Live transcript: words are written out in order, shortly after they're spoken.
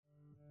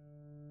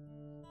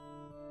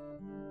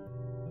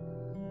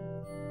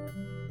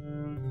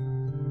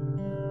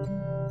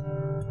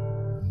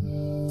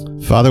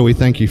Father, we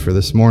thank you for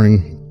this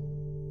morning.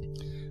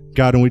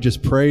 God, and we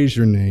just praise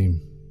your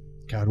name.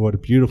 God, what a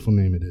beautiful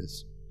name it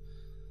is.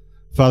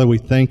 Father, we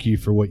thank you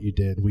for what you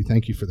did. We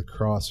thank you for the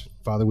cross.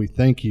 Father, we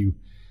thank you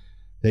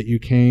that you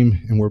came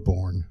and were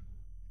born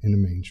in a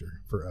manger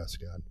for us,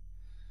 God.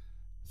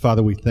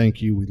 Father, we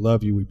thank you. We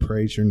love you. We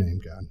praise your name,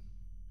 God.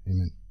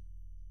 Amen.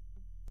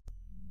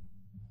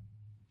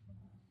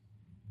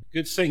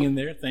 Good singing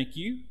there. Thank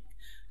you.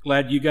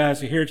 Glad you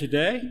guys are here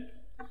today.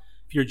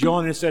 If you're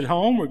joining us at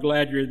home, we're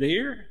glad you're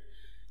there.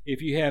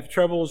 If you have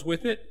troubles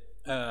with it,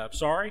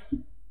 sorry.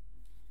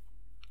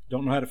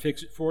 Don't know how to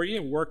fix it for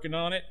you. We're working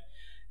on it.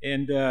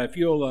 And if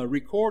you'll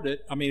record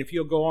it, if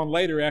you'll go on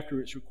later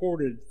after it's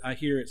recorded, I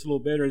hear it's a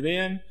little better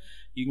then.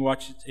 You can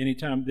watch it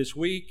anytime this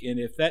week. And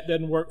if that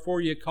doesn't work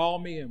for you, call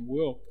me and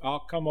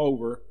I'll come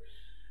over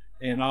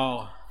and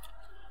I'll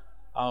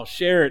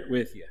share it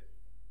with you.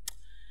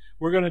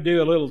 We're going to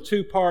do a little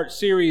two-part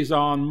series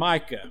on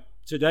Micah.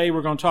 Today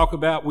we're going to talk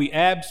about we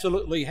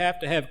absolutely have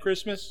to have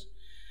Christmas.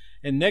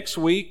 And next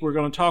week we're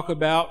going to talk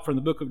about, from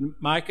the book of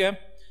Micah,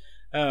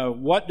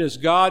 what does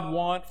God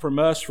want from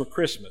us for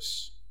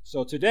Christmas?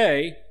 So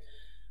today,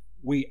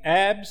 we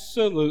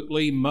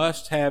absolutely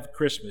must have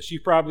Christmas. You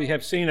probably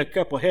have seen a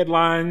couple of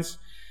headlines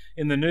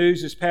in the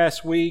news this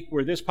past week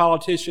where this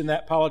politician,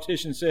 that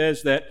politician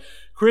says that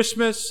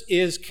Christmas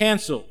is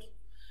canceled.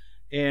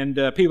 And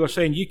people are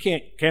saying, you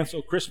can't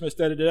cancel Christmas,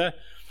 da-da-da.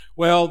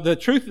 Well, the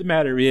truth of the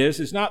matter is,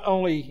 it's not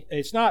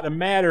a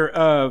matter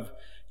of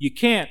you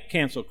can't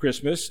cancel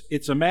Christmas.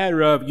 It's a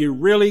matter of you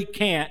really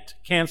can't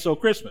cancel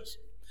Christmas.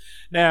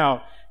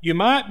 Now, you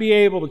might be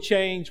able to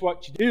change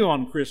what you do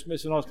on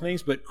Christmas and all those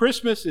things, but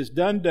Christmas is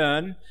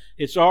done.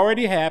 It's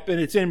already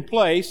happened. It's in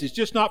place. It's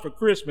just not for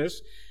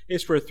Christmas.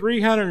 It's for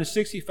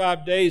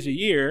 365 days a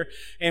year,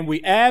 and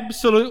we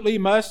absolutely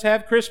must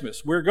have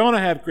Christmas. We're going to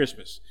have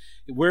Christmas.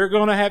 We're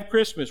going to have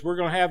Christmas. We're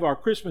going to have our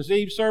Christmas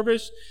Eve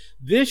service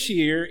this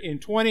year in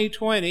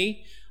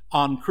 2020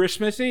 on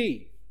Christmas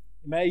Eve.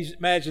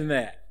 Imagine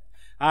that.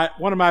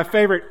 One of my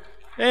favorite,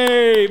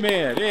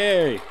 amen,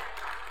 hey.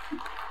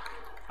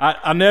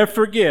 I'll never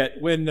forget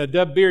when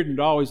Dub Bearden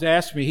always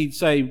asked me, he'd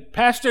say,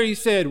 Pastor, he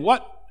said,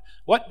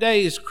 what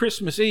day is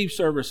Christmas Eve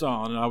service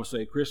on? And I would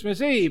say,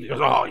 Christmas Eve. He goes,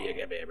 oh, you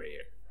get me every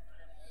year.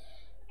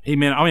 He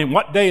meant,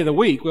 what day of the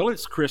week? Well,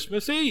 it's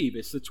Christmas Eve.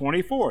 It's the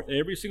 24th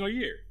every single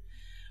year.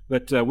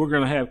 But we're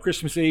going to have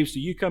Christmas Eve, so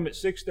you come at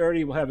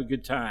 6:30. We'll have a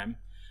good time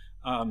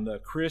on the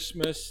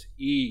Christmas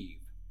Eve.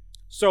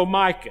 So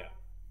Micah,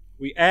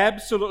 we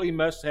absolutely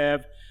must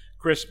have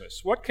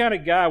Christmas. What kind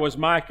of guy was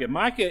Micah?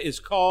 Micah is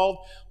called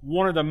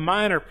one of the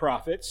minor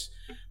prophets,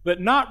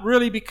 but not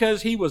really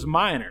because he was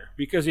minor,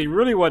 because he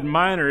really wasn't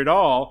minor at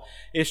all.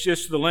 It's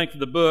just the length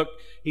of the book.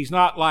 He's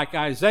not like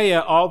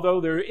Isaiah,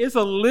 although there is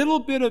a little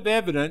bit of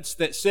evidence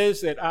that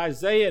says that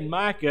Isaiah and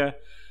Micah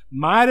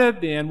might have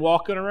been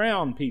walking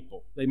around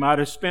people. They might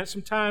have spent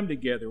some time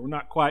together. We're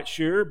not quite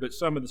sure, but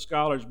some of the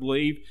scholars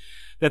believe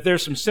that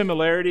there's some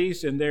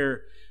similarities in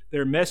their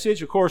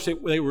message. Of course,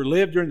 they were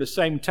lived during the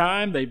same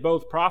time. They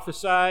both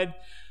prophesied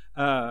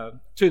to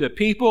the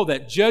people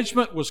that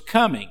judgment was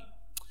coming.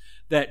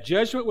 That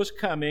judgment was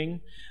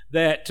coming,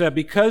 that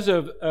because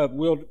of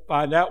we'll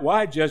find out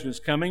why judgment's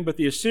coming, but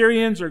the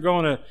Assyrians are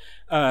going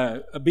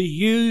to be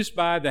used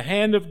by the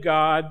hand of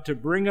God to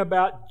bring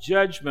about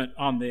judgment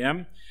on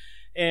them.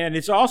 And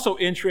it's also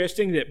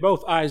interesting that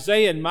both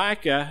Isaiah and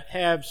Micah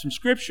have some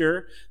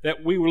scripture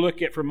that we will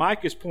look at from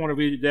Micah's point of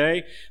view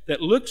today that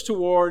looks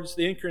towards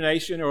the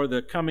incarnation or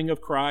the coming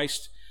of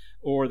Christ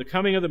or the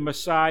coming of the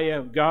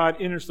Messiah. God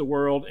enters the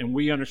world, and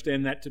we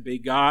understand that to be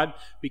God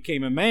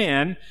became a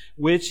man,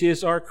 which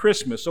is our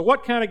Christmas. So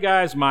what kind of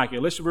guy is Micah?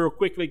 Let's real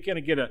quickly kind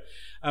of get a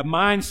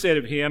mindset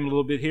of him a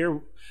little bit here.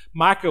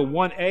 Micah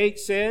 1:8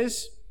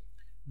 says,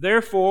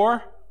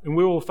 therefore, and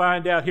we will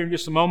find out here in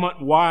just a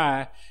moment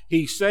why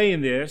he's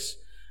saying this,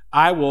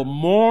 I will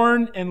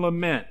mourn and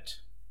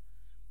lament.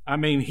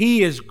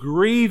 He is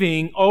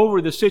grieving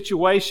over the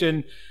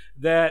situation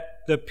that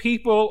the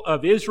people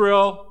of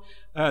Israel,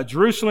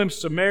 Jerusalem,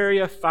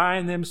 Samaria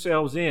find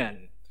themselves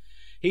in.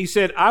 He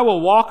said, I will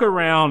walk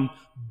around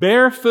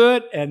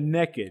barefoot and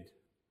naked.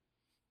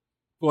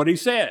 What he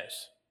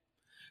says.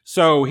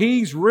 So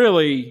he's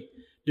really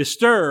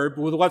disturbed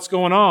with what's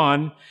going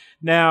on.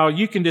 Now,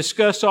 you can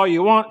discuss all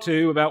you want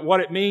to about what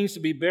it means to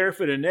be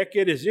barefoot and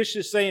naked. Is this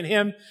just saying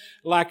him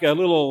like a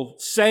little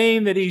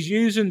saying that he's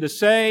using to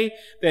say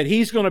that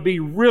he's going to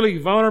be really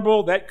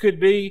vulnerable? That could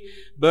be,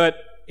 but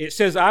it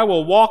says, I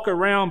will walk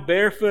around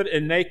barefoot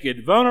and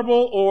naked.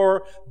 Vulnerable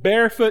or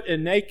barefoot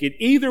and naked.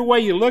 Either way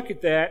you look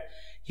at that,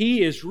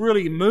 he is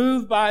really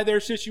moved by their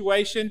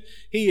situation.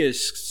 He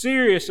is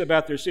serious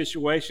about their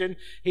situation.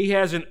 He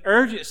has an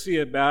urgency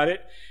about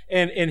it.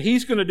 And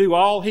he's going to do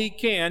all he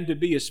can to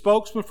be a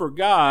spokesman for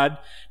God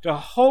to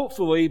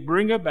hopefully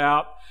bring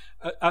about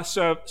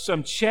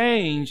some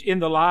change in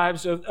the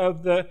lives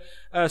of the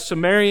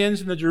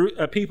Samaritans and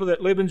the people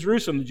that live in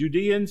Jerusalem, the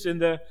Judeans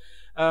and the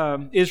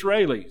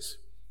Israelis.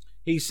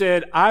 He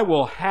said, I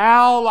will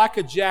howl like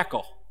a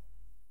jackal.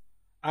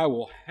 I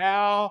will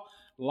howl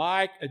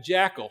like a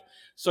jackal.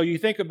 So you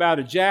think about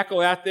a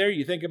jackal out there,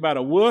 you think about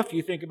a wolf,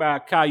 you think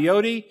about a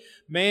coyote.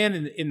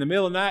 Man, in the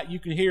middle of the night, you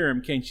can hear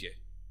him, can't you?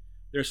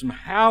 There's some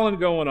howling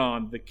going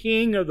on. The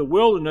king of the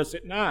wilderness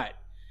at night.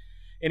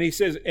 And he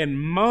says,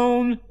 and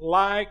moan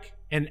like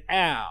an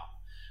owl.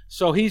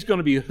 So he's going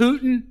to be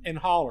hooting and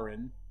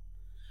hollering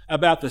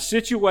about the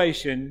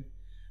situation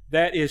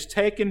that is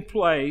taking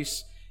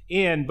place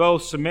in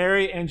both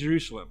Samaria and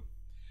Jerusalem.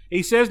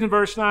 He says in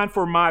verse 9,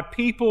 for my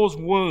people's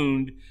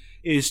wound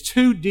is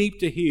too deep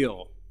to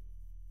heal.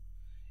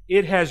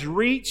 It has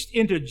reached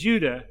into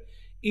Judah,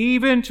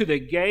 even to the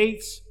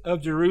gates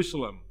of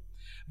Jerusalem.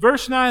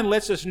 Verse 9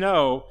 lets us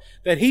know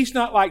that he's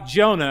not like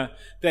Jonah,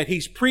 that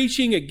he's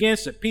preaching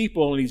against the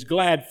people and he's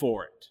glad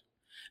for it.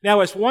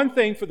 Now, it's one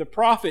thing for the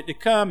prophet to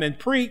come and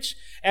preach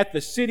at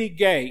the city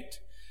gate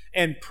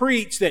and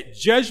preach that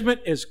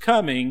judgment is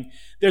coming.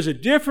 There's a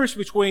difference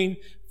between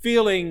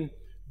feeling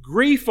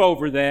grief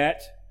over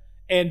that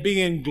and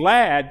being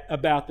glad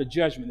about the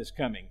judgment that's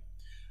coming.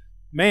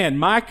 Man,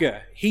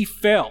 Micah, he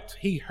felt,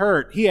 he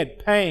hurt, he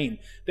had pain.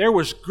 There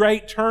was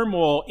great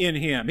turmoil in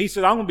him. He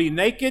said, I'm going to be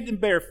naked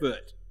and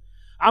barefoot.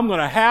 I'm going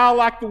to howl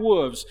like the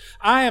wolves.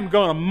 I am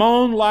going to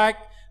moan like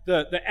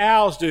the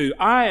owls do.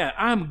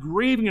 I'm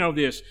grieving over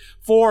this.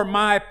 For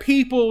my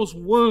people's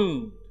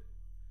wound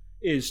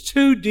is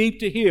too deep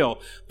to heal.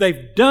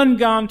 They've done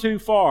gone too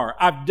far.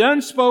 I've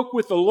done spoke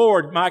with the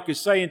Lord, Micah is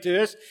saying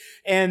to us,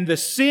 and the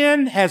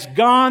sin has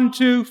gone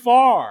too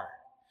far.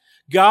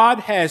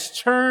 God has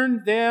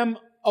turned them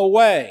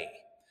away.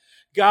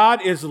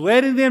 God is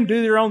letting them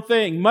do their own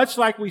thing, much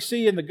like we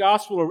see in the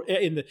gospel,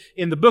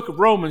 in the book of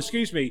Romans,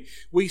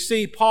 we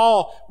see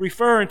Paul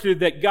referring to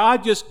that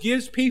God just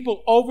gives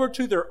people over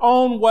to their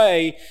own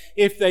way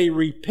if they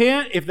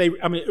reject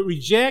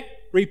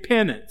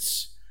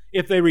repentance,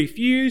 if they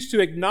refuse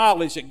to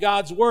acknowledge that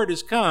God's word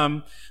has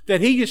come, that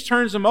he just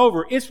turns them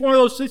over. It's one of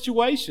those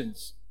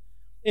situations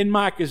in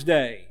Micah's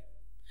day.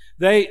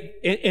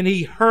 And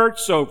he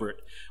hurts over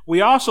it.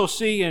 We also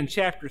see in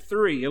chapter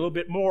 3 a little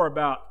bit more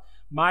about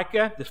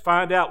Micah to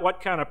find out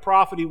what kind of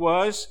prophet he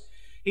was.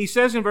 He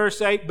says in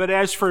verse 8, but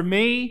as for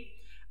me,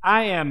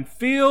 I am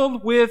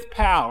filled with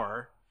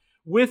power,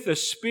 with the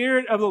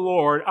Spirit of the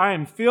Lord. I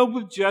am filled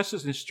with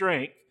justice and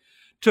strength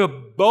to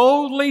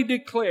boldly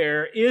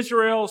declare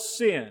Israel's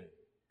sin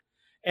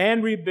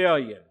and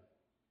rebellion.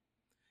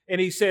 And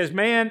he says,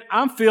 man,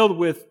 I'm filled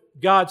with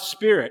God's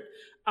Spirit.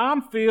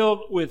 I'm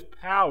filled with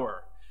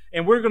power.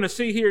 And we're going to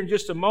see here in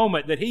just a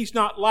moment that he's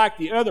not like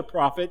the other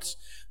prophets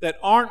that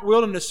aren't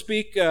willing to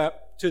speak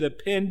up to the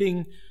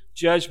pending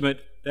judgment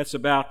that's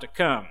about to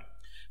come.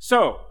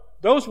 So,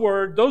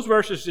 those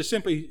verses just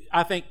simply,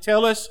 I think,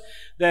 tell us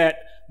that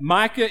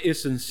Micah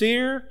is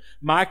sincere,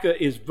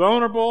 Micah is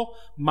vulnerable,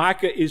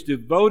 Micah is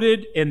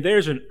devoted, and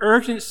there's an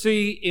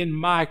urgency in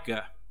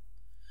Micah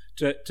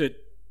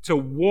to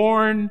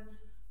warn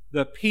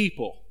the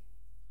people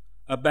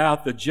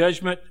about the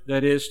judgment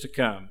that is to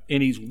come.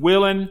 And he's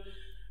willing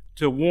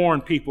to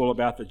warn people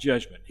about the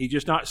judgment. He's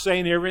just not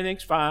saying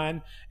everything's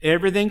fine,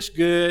 everything's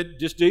good,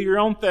 just do your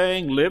own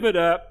thing, live it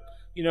up,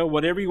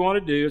 whatever you want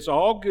to do, it's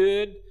all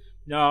good.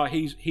 No,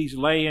 he's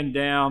laying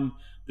down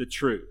the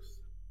truth.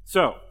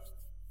 So,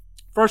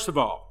 first of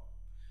all,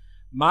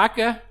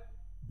 Micah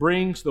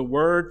brings the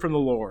word from the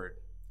Lord.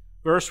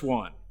 Verse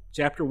 1,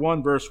 chapter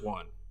 1, verse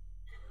 1.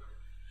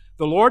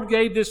 The Lord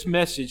gave this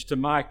message to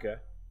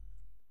Micah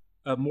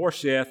of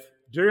Moresheth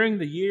during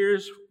the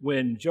years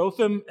when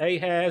Jotham,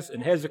 Ahaz,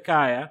 and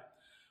Hezekiah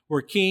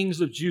were kings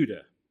of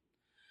Judah.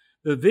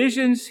 The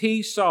visions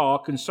he saw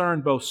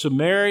concerned both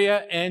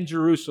Samaria and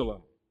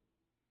Jerusalem.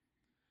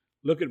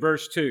 Look at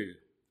verse 2.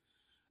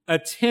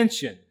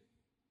 Attention.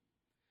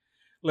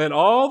 Let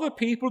all the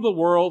people of the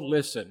world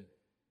listen.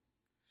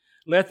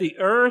 Let the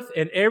earth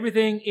and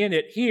everything in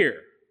it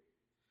hear.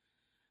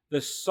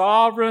 The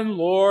sovereign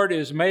Lord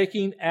is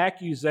making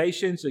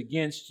accusations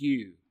against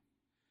you.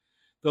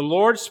 The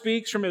Lord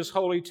speaks from his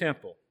holy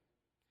temple.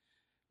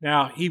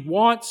 Now, he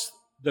wants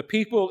the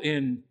people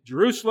in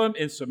Jerusalem,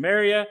 in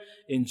Samaria,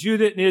 in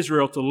Judah, and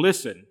Israel to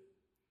listen,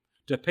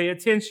 to pay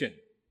attention.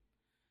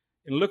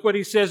 And look what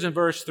he says in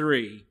verse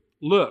 3.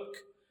 Look,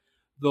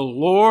 the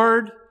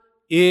Lord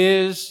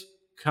is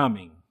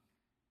coming.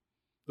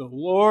 The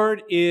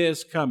Lord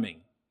is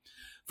coming.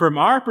 From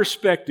our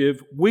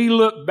perspective, we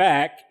look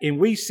back and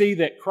we see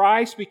that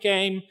Christ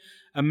became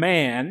a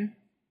man,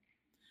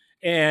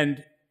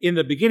 and in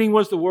the beginning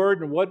was the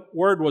Word, and what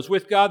Word was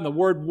with God, and the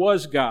Word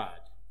was God.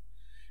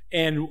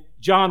 And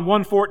John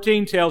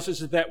 1:14 tells us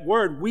that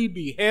Word, we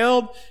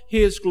beheld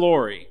His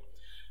glory.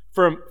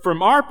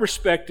 From our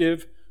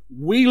perspective,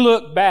 we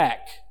look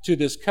back to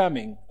this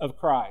coming of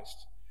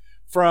Christ.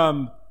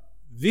 From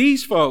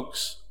these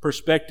folks'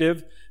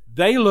 perspective,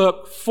 they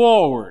look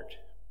forward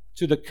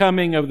to the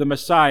coming of the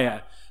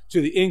Messiah,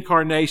 to the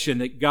incarnation,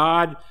 that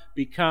God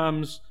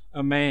becomes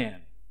a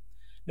man.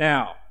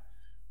 Now,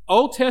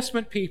 Old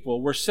Testament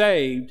people were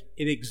saved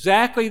in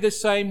exactly the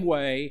same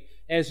way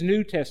as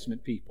New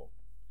Testament people.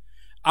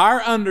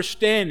 Our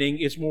understanding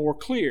is more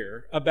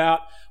clear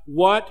about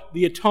what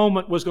the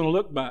atonement was going to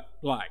look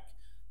like.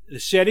 The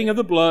shedding of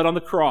the blood on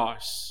the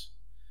cross,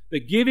 the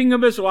giving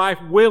of his life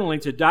willingly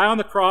to die on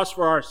the cross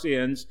for our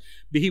sins.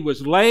 He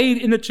was laid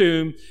in the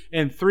tomb,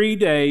 and 3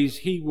 days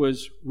he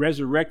was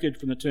resurrected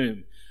from the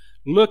tomb.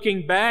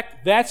 Looking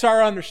back, that's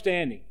our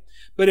understanding.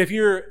 But if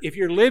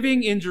you're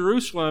living in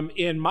Jerusalem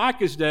in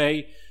Micah's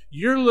day,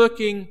 you're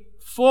looking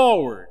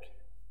forward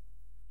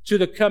to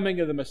the coming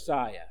of the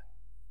Messiah.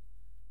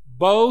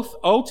 Both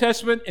Old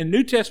Testament and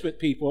New Testament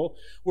people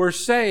were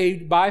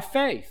saved by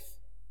faith.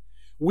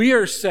 We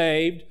are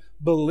saved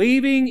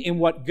believing in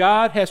what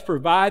God has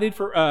provided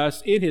for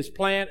us in his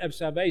plan of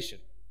salvation.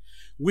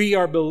 We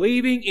are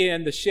believing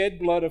in the shed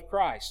blood of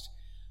Christ.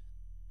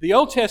 The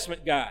Old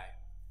Testament guy,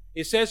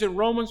 it says in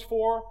Romans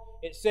 4,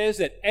 it says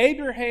that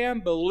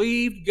Abraham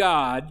believed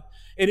God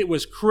and it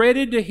was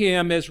credited to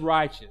him as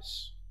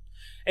righteous.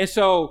 And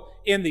so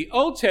in the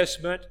Old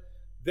Testament,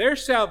 their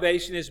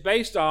salvation is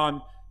based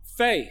on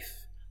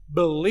faith,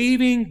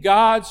 believing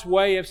God's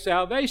way of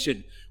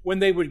salvation. When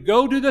they would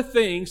go do the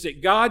things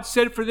that God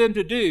said for them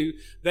to do,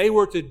 they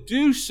were to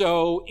do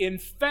so in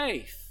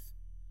faith,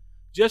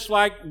 just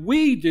like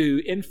we do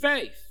in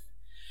faith.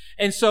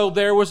 And so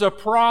there was a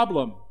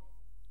problem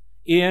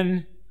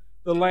in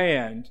the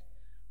land.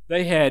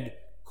 They had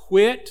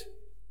quit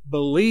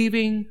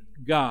believing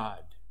God.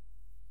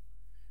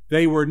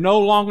 They were no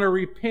longer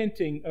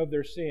repenting of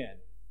their sin.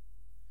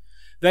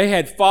 They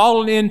had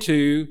fallen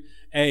into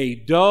a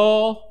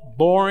dull,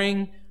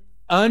 boring,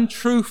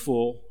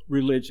 untruthful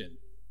religion.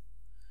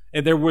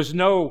 And there was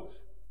no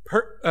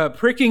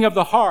pricking of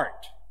the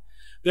heart.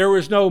 There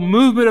was no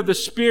movement of the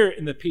Spirit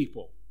in the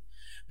people.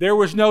 There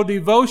was no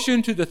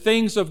devotion to the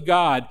things of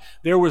God.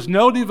 There was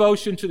no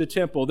devotion to the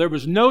temple. There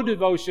was no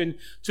devotion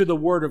to the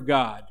Word of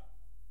God.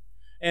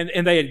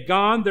 And they had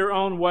gone their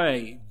own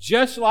way,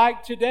 just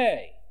like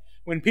today.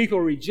 When people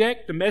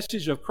reject the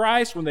message of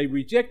Christ, when they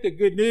reject the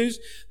good news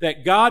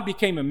that God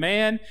became a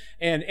man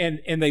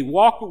and they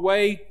walk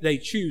away, they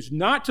choose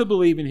not to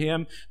believe in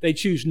him, they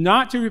choose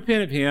not to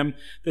repent of him,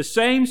 the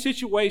same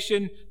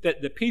situation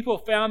that the people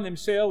found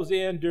themselves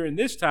in during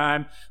this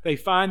time, they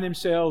find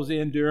themselves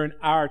in during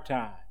our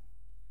time.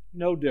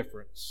 No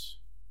difference.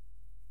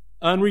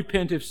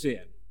 Unrepentant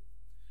sin.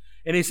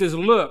 And he says,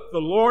 look, the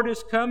Lord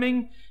is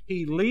coming.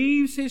 He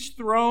leaves his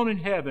throne in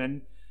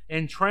heaven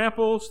and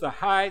tramples the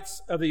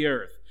heights of the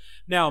earth.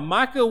 Now,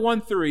 Micah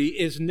 1:3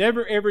 is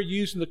never ever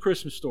used in the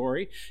Christmas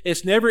story.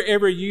 It's never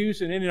ever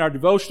used in any of our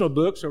devotional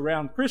books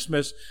around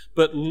Christmas.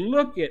 But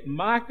look at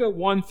Micah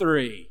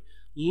 1:3.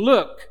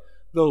 Look,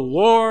 the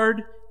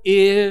Lord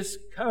is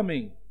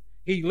coming.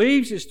 He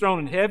leaves his throne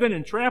in heaven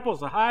and tramples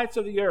the heights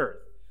of the earth.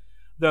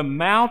 The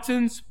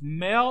mountains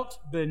melt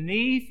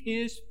beneath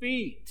his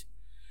feet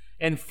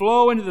and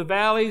flow into the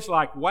valleys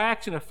like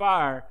wax in a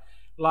fire,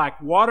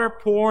 like water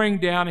pouring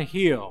down a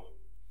hill.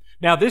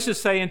 Now, this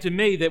is saying to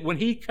me that when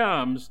he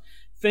comes,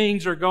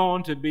 things are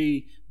going to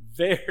be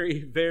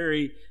very,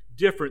 very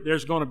different.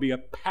 There's going to be a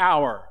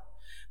power.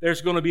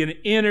 There's going to be an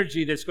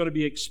energy that's going to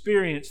be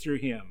experienced through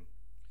him.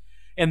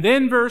 And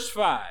then verse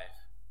 5,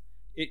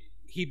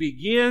 he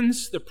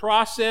begins the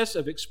process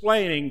of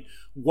explaining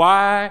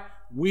why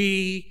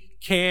we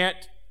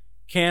can't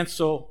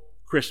cancel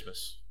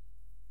Christmas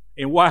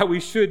and why we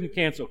shouldn't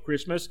cancel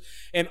Christmas,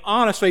 and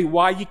honestly,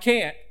 why you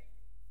can't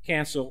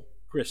cancel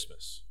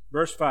Christmas.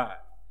 Verse 5.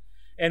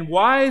 And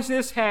why is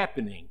this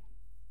happening?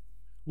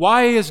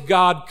 Why is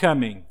God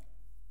coming?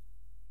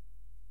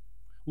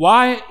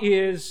 Why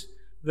is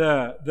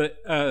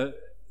the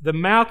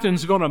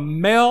mountains going to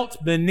melt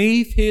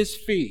beneath his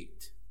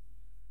feet?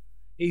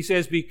 He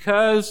says,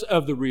 because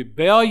of the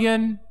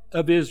rebellion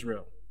of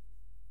Israel.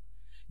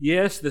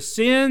 Yes, the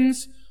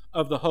sins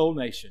of the whole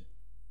nation.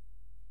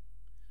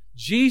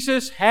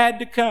 Jesus had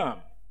to come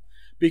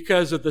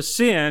because of the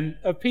sin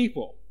of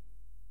people.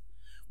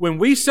 When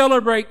we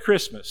celebrate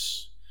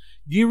Christmas,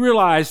 you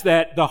realize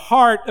that the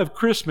heart of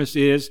Christmas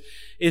is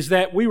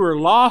that we were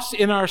lost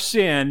in our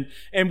sin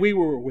and we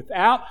were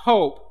without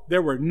hope.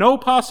 There were no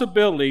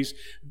possibilities.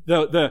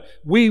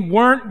 We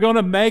weren't going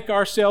to make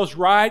ourselves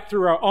right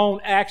through our own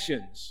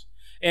actions.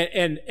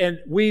 And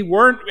we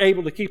weren't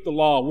able to keep the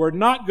law. We're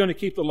not going to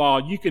keep the law.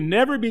 You can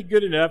never be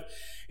good enough.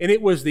 And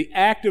it was the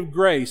act of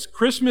grace.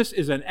 Christmas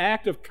is an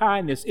act of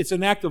kindness. It's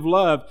an act of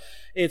love.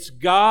 It's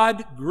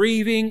God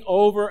grieving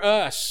over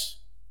us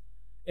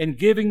and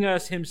giving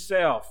us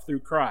himself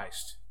through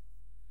Christ.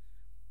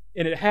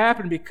 And it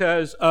happened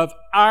because of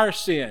our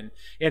sin.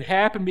 It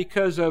happened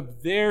because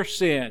of their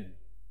sin.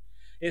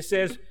 It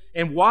says,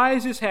 and why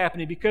is this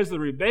happening? Because of the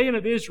rebellion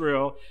of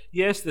Israel,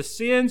 yes, the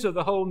sins of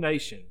the whole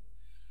nation.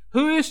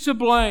 Who is to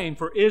blame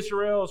for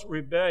Israel's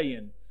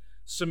rebellion?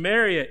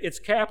 Samaria, its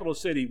capital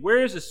city.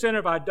 Where is the center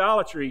of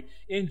idolatry?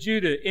 In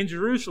Judah, in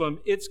Jerusalem,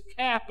 its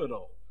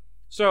capital.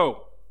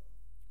 So,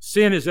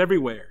 sin is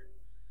everywhere.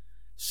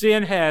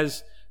 Sin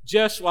has,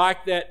 just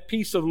like that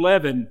piece of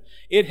leaven,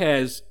 it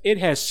has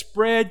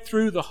spread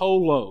through the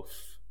whole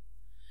loaf.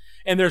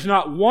 And there's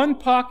not one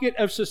pocket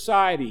of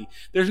society.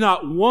 There's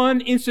not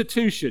one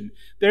institution.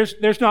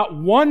 There's not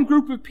one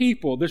group of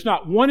people. There's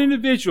not one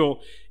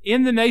individual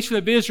in the nation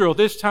of Israel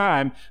this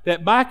time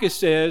that Micah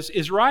says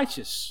is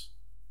righteous.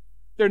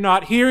 They're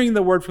not hearing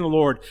the word from the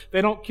Lord.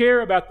 They don't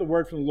care about the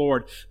word from the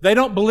Lord. They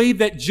don't believe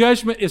that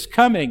judgment is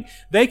coming.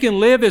 They can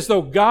live as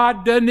though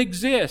God doesn't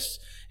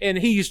exist. And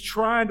he's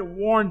trying to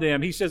warn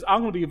them. He says,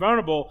 I'm going to be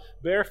vulnerable,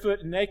 barefoot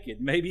and naked.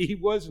 Maybe he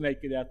was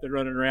naked out there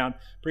running around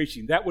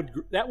preaching. That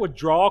would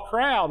draw a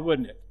crowd,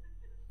 wouldn't it?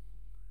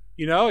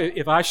 You know,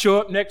 if I show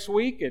up next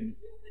week and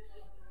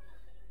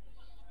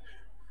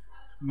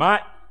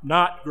might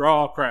not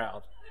draw a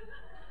crowd.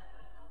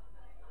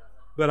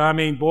 But I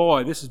mean,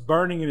 boy, this is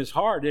burning in his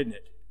heart, isn't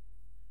it?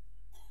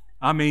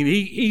 I mean,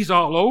 he's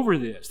all over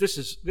this. This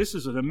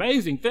is an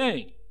amazing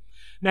thing.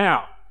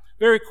 Now,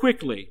 very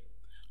quickly,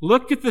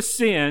 look at the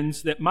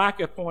sins that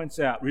Micah points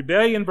out.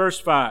 Rebellion, verse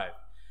 5.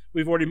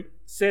 We've already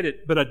said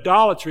it, but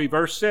idolatry,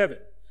 verse 7.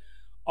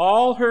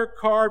 All her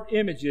carved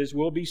images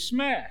will be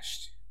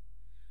smashed.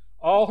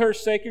 All her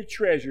sacred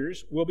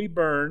treasures will be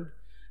burned.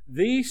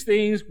 These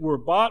things were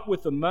bought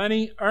with the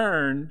money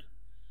earned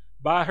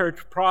by her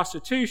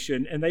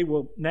prostitution, and they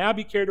will now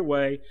be carried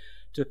away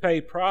to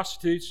pay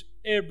prostitutes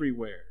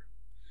everywhere.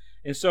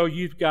 And so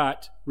you've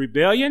got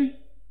rebellion,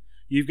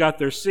 you've got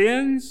their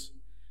sins,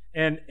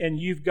 and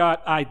you've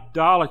got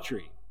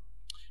idolatry.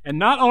 And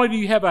not only do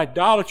you have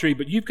idolatry,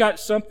 but you've got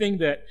something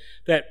that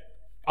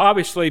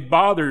obviously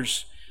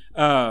bothers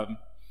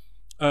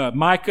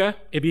Micah,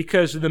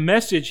 because of the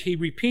message, he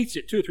repeats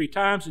it 2 or 3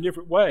 times in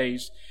different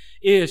ways,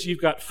 is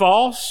you've got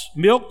false,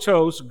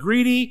 milquetoast,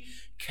 greedy,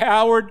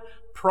 coward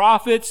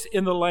prophets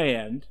in the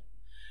land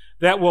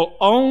that will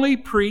only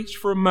preach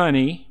for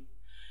money,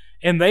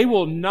 and they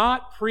will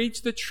not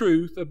preach the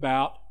truth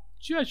about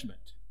judgment.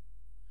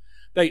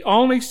 They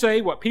only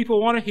say what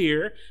people want to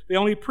hear. They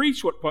only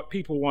preach what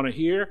people want to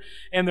hear.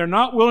 And they're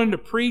not willing to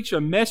preach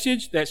a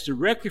message that's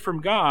directly from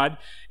God.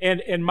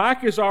 And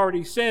Micah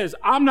already says,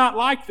 I'm not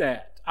like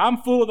that. I'm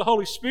full of the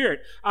Holy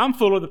Spirit. I'm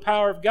full of the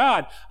power of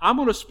God. I'm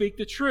going to speak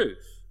the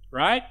truth,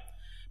 right?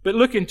 But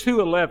look in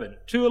 2:11.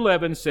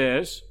 2:11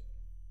 says,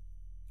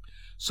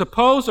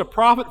 suppose a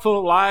prophet full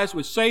of lies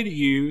would say to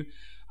you,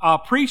 I'll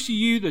preach to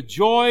you the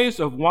joys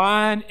of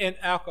wine and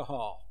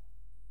alcohol.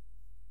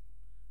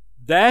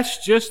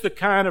 That's just the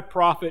kind of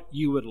prophet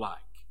you would like.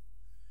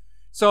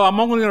 So I'm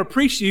only going to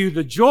preach to you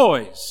the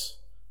joys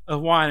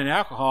of wine and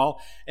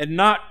alcohol and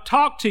not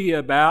talk to you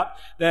about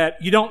that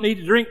you don't need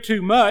to drink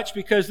too much,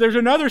 because there's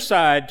another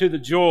side to the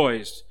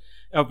joys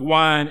of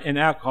wine and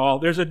alcohol.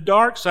 There's a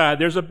dark side.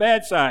 There's a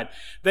bad side.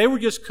 They were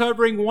just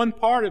covering one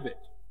part of it.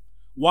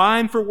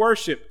 Wine for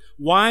worship,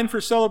 wine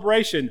for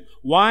celebration,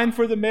 wine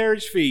for the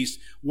marriage feast,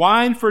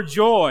 wine for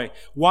joy,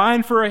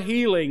 wine for a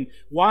healing,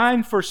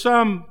 wine for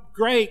some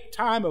great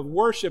time of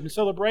worship and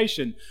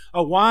celebration,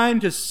 a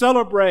wine to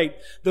celebrate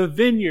the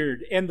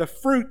vineyard and the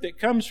fruit that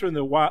comes from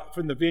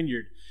the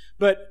vineyard.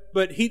 But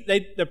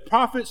the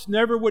prophets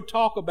never would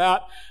talk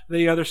about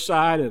the other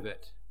side of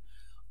it.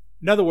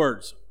 In other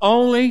words,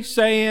 only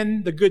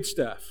saying the good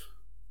stuff.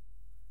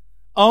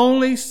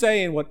 Only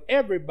saying what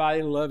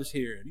everybody loves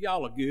hearing.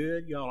 Y'all are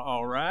good. Y'all are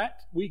all right.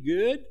 We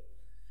good.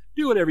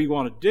 Do whatever you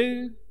want to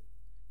do.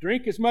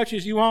 Drink as much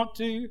as you want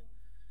to.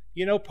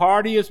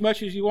 Party as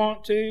much as you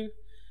want to.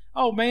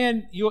 Oh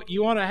man,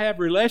 you want to have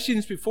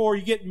relations before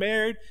you get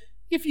married?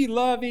 If you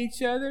love each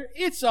other,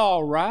 it's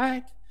all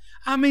right.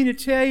 I mean to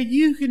tell you,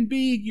 you can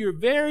be your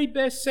very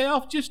best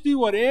self. Just do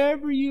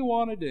whatever you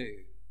want to do.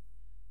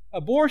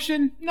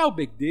 Abortion, no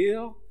big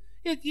deal.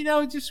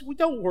 Just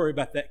don't worry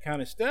about that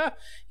kind of stuff.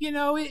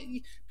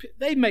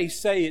 They may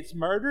say it's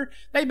murder.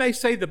 They may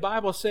say the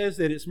Bible says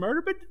that it's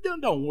murder, but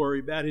don't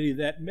worry about any of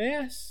that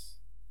mess.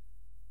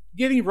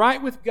 Getting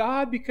right with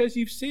God because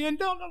you've sinned?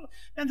 No.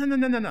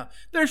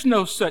 There's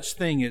no such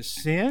thing as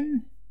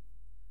sin.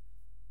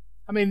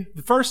 I mean,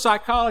 the first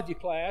psychology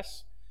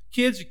class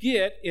kids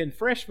get in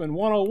Freshman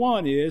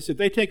 101 is, if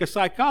they take a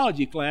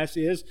psychology class,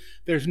 is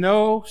there's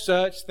no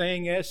such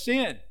thing as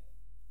sin.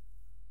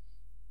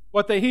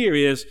 What they hear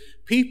is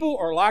people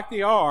are like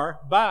they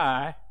are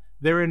by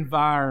their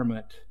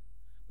environment,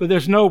 but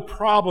there's no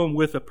problem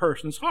with a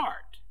person's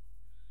heart.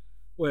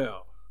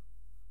 Well,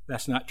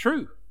 that's not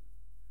true.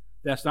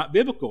 That's not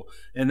biblical.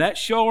 And that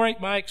sure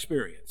ain't my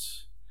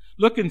experience.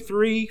 Look in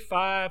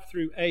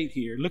 3:5-8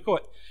 here. Look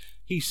what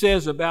he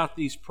says about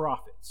these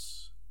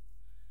prophets.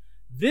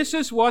 This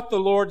is what the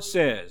Lord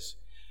says.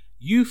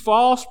 You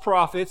false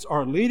prophets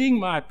are leading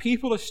my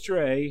people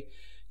astray.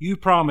 You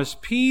promise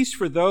peace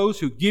for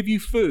those who give you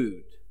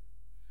food,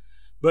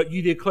 but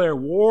you declare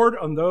war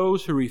on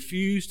those who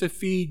refuse to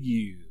feed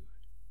you.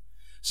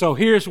 So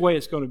here's the way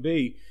it's going to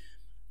be.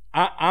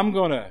 I'm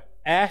going to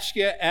ask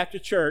you after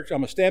church, I'm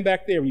going to stand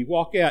back there when you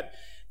walk out,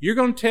 you're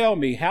going to tell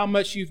me how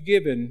much you've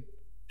given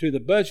to the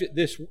budget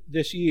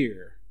this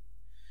year.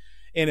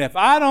 And if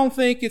I don't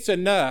think it's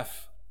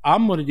enough,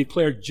 I'm going to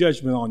declare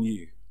judgment on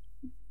you.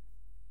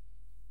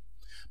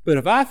 But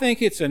if I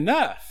think it's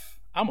enough,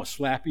 I'm going to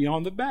slap you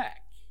on the back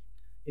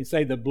and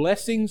say the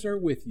blessings are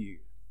with you.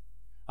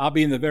 I'll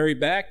be in the very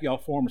back. Y'all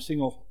form a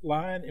single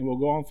line, and we'll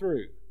go on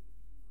through.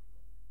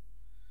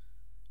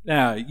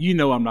 Now, you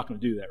know I'm not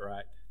going to do that,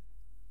 right?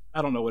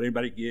 I don't know what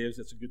anybody gives.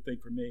 That's a good thing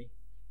for me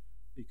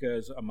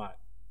because I might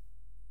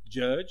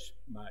judge,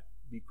 might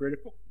be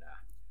critical. Nah.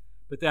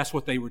 But that's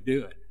what they were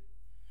doing.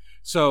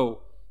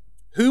 So,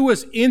 who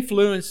was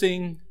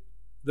influencing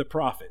the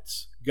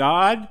prophets?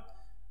 God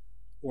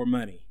or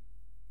money?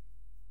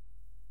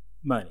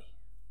 Money.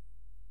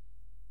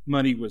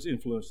 Money was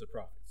influencing the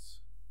prophets.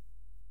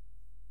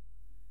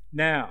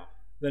 Now,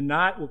 the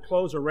night will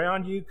close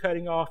around you,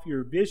 cutting off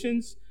your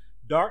visions.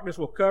 Darkness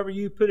will cover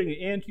you, putting an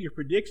end to your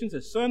predictions.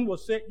 The sun will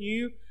set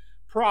you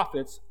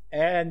prophets,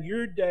 and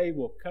your day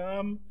will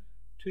come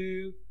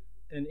to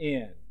an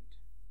end.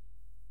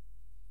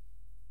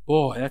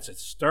 Boy, that's a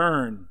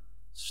stern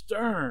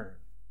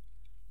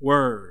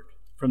word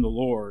from the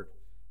Lord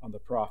on the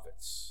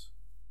prophets.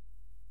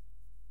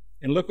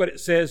 And look what it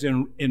says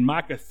in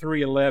Micah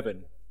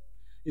 3:11.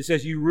 It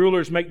says, you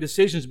rulers make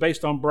decisions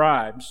based on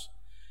bribes.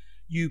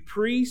 You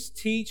priests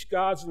teach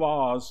God's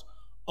laws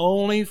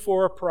only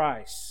for a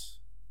price.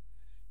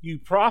 You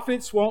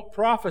prophets won't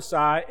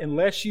prophesy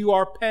unless you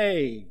are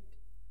paid.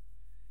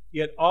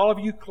 Yet all of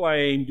you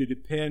claim to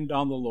depend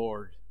on the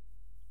Lord.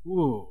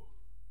 Ooh.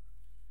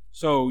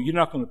 So you're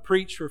not going to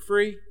preach for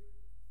free?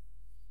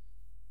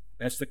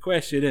 That's the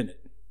question, isn't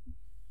it?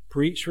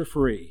 Preach for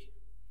free.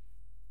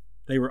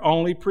 They were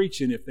only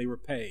preaching if they were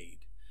paid.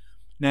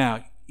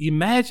 Now,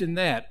 imagine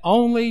that,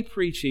 only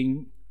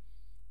preaching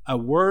a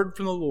word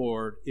from the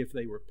Lord if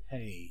they were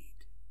paid.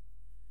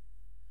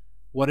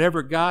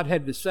 Whatever God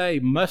had to say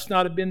must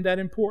not have been that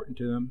important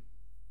to them.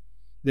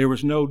 There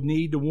was no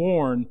need to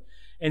warn.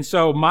 And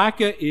so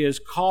Micah is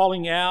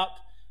calling out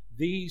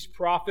these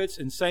prophets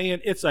and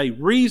saying it's a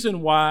reason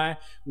why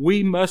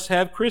we must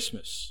have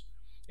Christmas.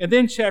 And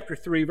then chapter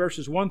 3,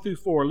 verses 1 through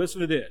 4,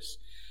 listen to this.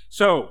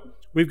 So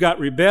we've got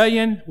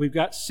rebellion, we've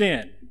got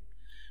sin.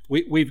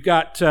 We've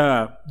got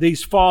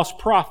these false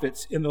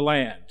prophets in the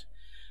land.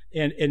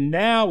 And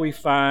now we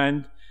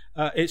find,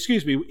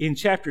 in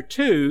chapter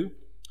 2,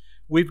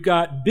 we've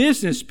got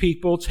business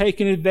people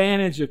taking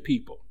advantage of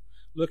people.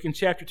 Look in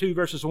chapter 2,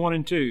 verses 1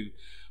 and 2.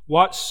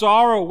 What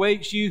sorrow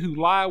awaits you who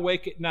lie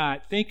awake at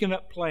night, thinking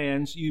up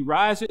plans. You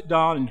rise at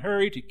dawn and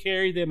hurry to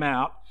carry them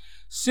out,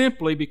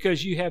 simply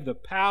because you have the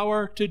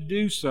power to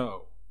do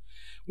so.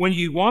 When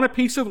you want a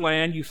piece of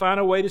land, you find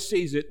a way to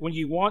seize it. When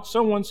you want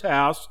someone's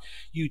house,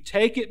 you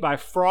take it by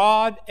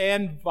fraud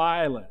and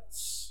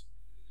violence.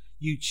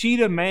 You cheat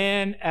a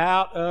man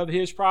out of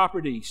his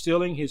property,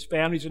 stealing his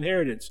family's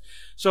inheritance.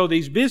 So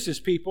these business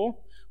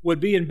people would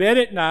be in bed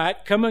at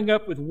night, coming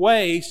up with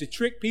ways to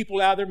trick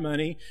people out of their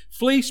money,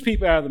 fleece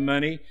people out of the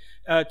money,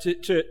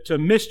 to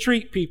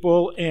mistreat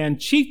people and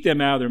cheat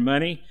them out of their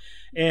money.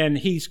 And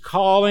he's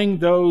calling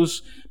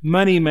those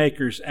money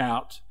makers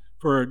out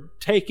for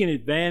taking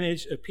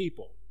advantage of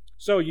people.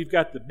 So you've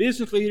got the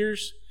business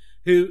leaders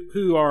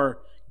who are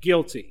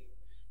guilty.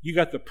 You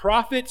got the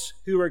prophets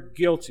who are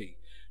guilty.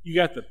 You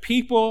got the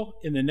people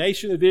in the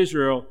nation of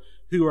Israel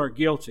who are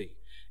guilty.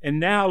 And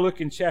now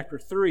look in chapter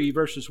 3,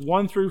 verses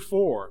 1 through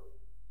 4.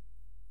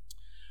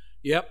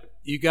 Yep,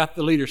 you got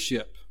the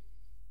leadership.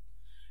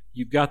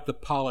 You've got the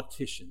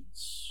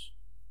politicians.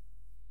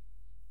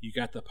 You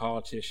got the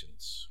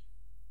politicians.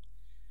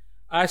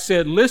 I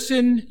said,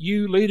 listen,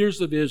 you leaders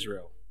of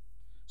Israel.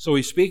 So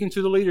he's speaking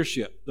to the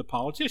leadership, the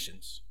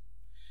politicians.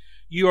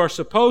 You are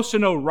supposed to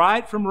know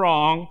right from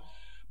wrong,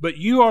 but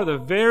you are the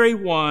very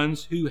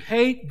ones who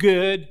hate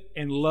good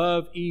and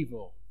love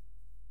evil.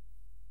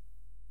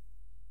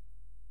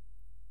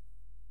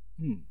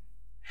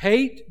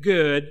 Hate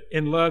good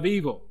and love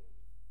evil.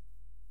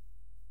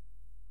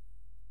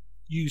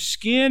 You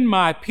skin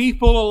my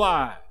people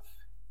alive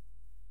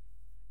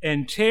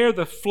and tear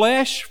the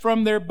flesh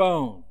from their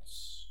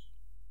bones.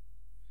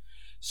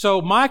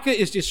 So Micah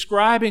is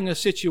describing a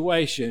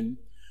situation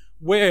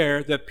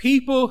where the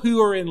people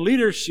who are in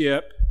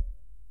leadership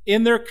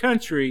in their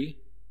country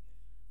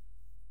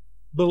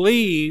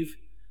believe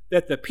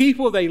that the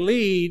people they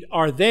lead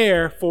are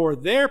there for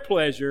their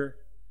pleasure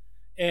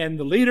and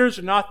the leaders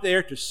are not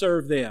there to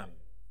serve them.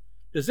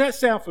 Does that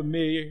sound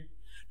familiar?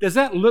 Does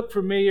that look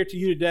familiar to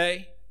you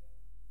today?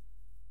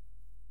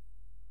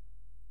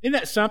 Isn't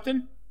that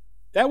something?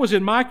 That was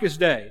in Micah's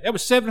day. That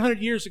was 700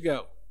 years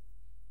ago.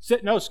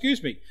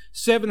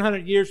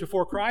 700 years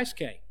before Christ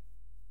came.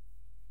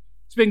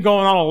 It's been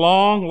going on a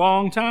long,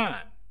 long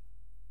time.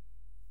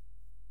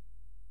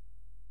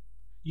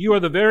 You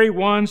are the very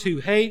ones who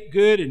hate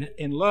good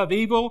and love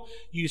evil.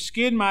 You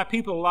skin my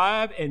people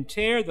alive and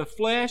tear the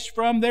flesh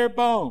from their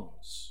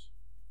bones.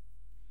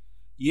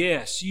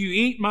 Yes, you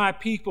eat my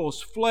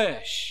people's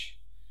flesh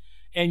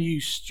and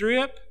you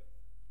strip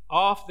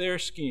off their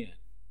skin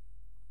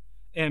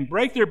and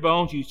break their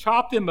bones. You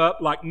chop them up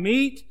like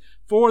meat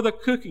for the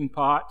cooking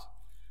pot.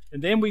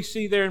 And then we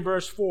see there in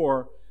verse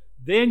 4,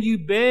 then you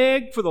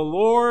beg for the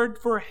Lord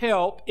for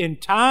help in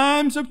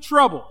times of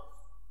trouble.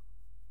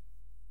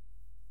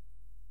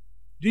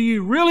 Do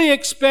you really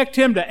expect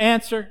Him to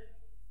answer?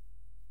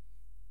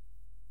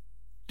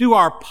 do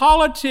our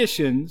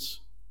politicians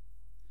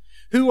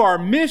who are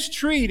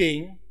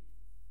mistreating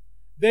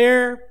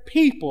their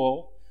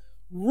people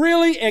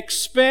really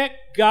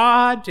expect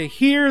God to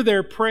hear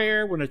their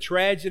prayer when a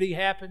tragedy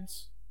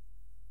happens?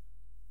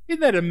 Isn't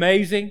that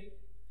amazing?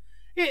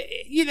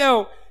 You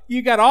know,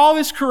 you got all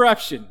this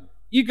corruption.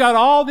 You got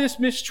all this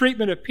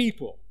mistreatment of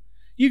people.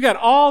 You got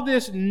all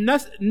this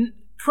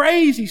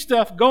crazy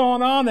stuff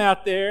going on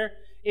out there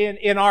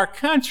in our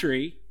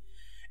country.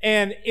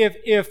 And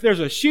if there's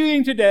a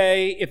shooting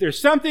today, if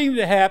there's something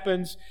that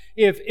happens,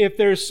 if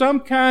there's some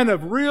kind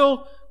of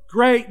real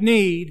great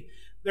need,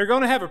 they're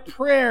going to have a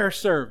prayer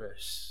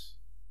service.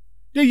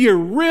 Do you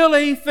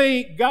really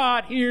think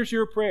God hears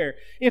your prayer?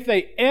 If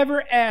they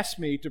ever ask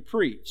me to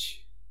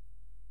preach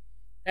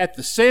at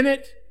the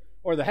Senate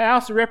or the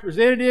House of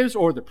Representatives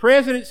or the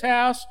President's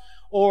house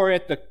or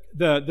at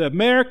the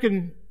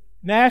American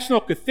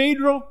National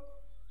Cathedral,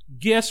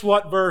 guess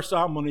what verse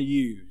I'm going to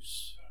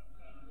use?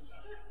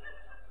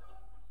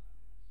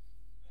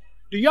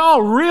 Do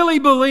y'all really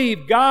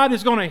believe God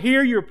is going to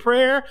hear your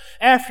prayer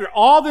after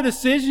all the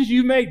decisions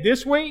you made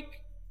this week?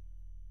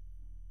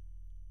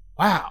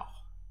 Wow.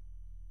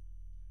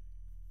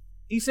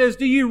 He says,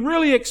 do you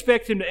really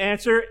expect Him to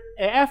answer?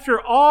 After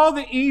all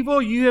the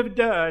evil you have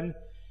done,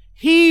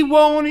 He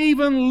won't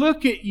even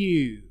look at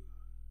you.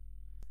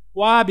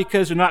 Why?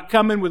 Because they're not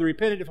coming with a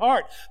repentant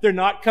heart. They're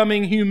not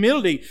coming in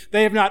humility.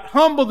 They have not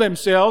humbled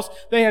themselves.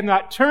 They have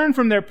not turned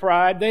from their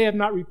pride. They have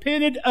not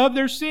repented of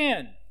their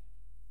sin.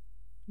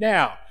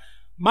 Now,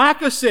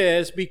 Micah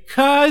says,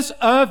 because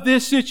of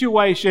this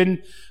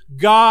situation,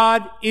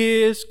 God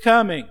is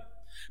coming.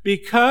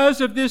 Because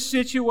of this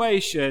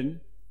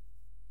situation,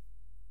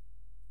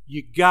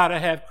 you gotta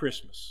have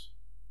Christmas.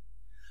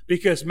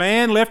 Because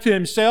man left to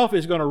himself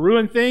is going to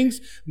ruin things.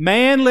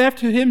 Man left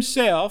to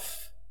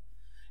himself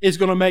is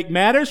going to make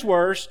matters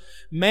worse.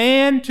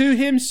 Man to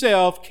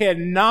himself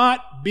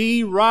cannot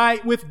be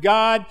right with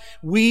God.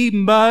 We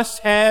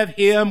must have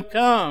Him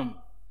come.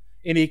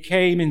 And He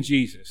came in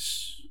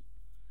Jesus.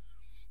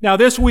 Now,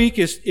 this week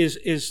is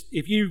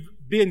if you've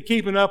been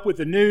keeping up with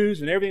the news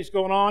and everything that's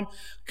going on,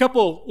 a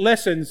couple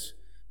lessons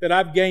that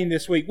I've gained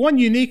this week. One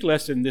unique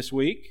lesson this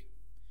week.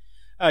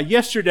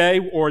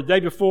 Yesterday or the day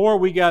before,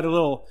 we got a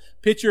little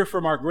picture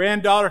from our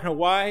granddaughter in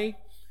Hawaii,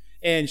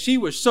 and she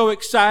was so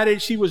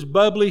excited. She was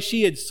bubbly.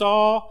 She had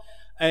saw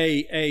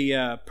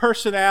a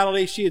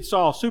personality. She had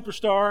saw a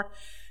superstar,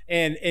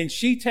 and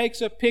she takes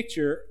a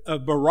picture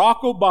of Barack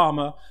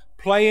Obama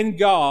playing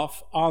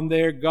golf on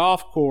their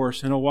golf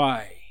course in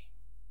Hawaii.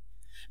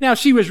 Now,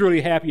 she was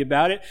really happy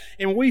about it,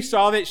 and we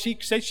saw that she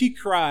said she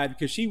cried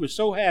because she was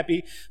so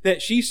happy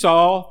that she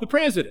saw the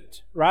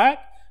president, right,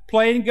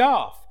 playing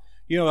golf.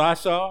 You know what I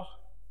saw?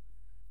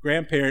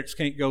 Grandparents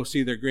can't go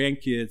see their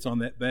grandkids on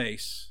that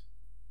base,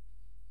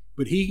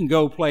 but he can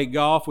go play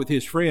golf with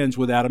his friends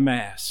without a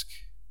mask.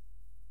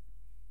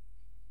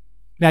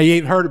 Now, you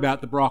ain't heard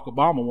about the Barack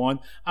Obama one.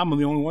 I'm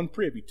the only one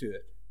privy to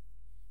it.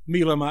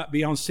 Mila might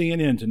be on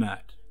CNN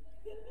tonight.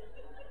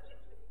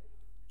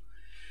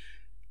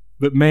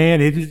 But man,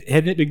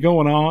 hadn't it been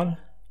going on?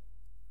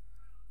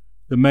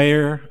 The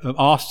mayor of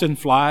Austin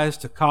flies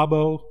to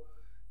Cabo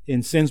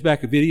and sends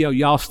back a video,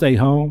 y'all stay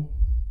home.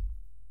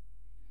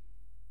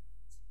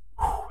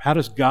 How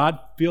does God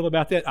feel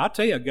about that? I'll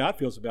tell you how God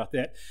feels about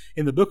that.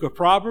 In the book of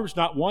Proverbs,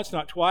 not once,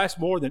 not twice,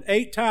 more than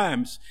 8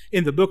 times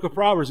in the book of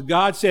Proverbs,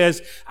 God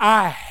says,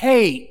 I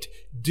hate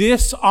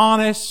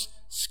dishonest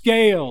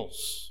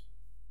scales.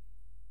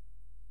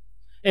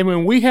 And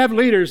when we have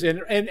leaders, and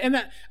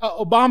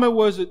Obama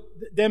was a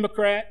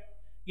Democrat,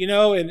 you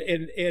know,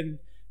 and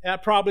I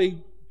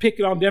probably pick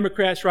it on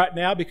Democrats right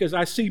now because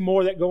I see more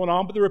of that going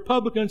on, but the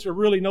Republicans are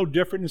really no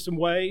different in some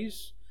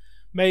ways.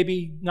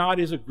 Maybe not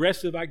as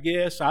aggressive, I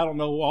guess. I don't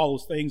know all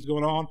those things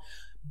going on.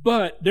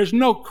 But there's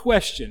no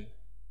question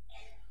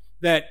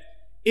that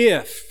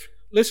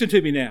listen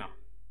to me now,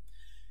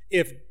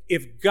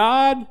 if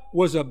God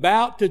was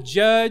about to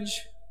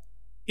judge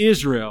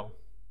Israel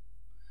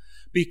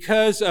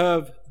because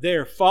of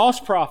their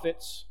false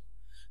prophets,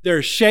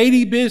 their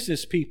shady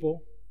business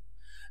people,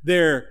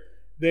 their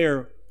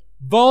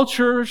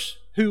vultures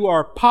who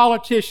are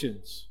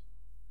politicians,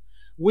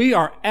 we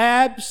are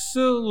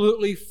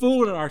absolutely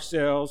fooling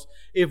ourselves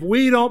if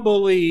we don't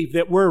believe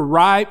that we're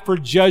ripe for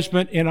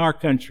judgment in our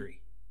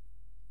country.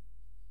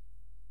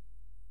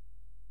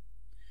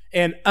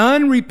 And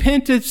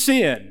unrepented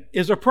sin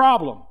is a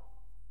problem.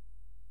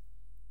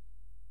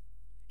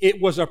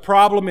 It was a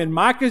problem in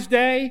Micah's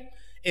day,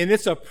 and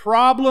it's a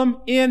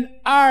problem in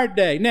our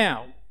day.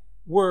 Now,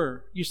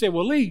 you say,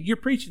 well, Lee, you're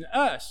preaching to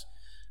us,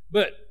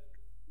 but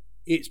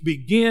it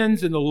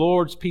begins in the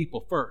Lord's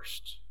people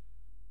first.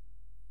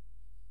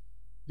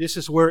 This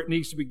is where it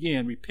needs to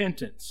begin.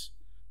 Repentance,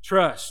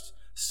 trust,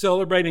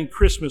 celebrating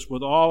Christmas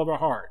with all of our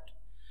heart.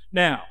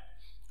 Now,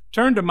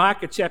 turn to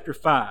Micah chapter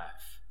 5.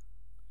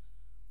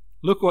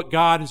 Look what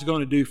God is going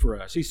to do for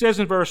us. He says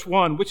in verse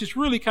 1, which is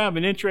really kind of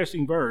an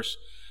interesting verse,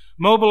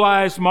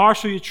 mobilize,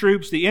 marshal your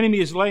troops. The enemy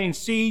is laying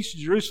siege to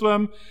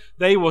Jerusalem.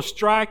 They will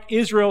strike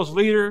Israel's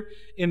leader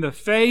in the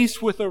face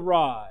with a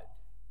rod.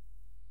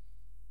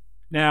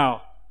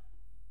 Now,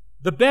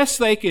 the best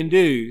they can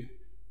do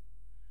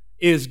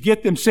is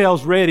get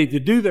themselves ready to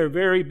do their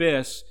very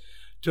best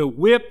to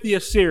whip the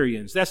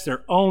Assyrians. That's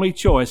their only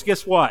choice.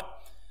 Guess what?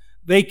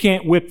 They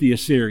can't whip the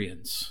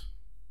Assyrians.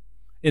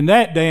 In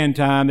that day and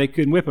time, they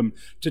couldn't whip them.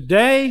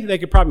 Today, they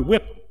could probably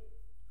whip them.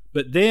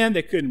 But then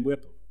they couldn't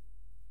whip them.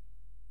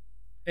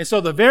 And so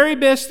the very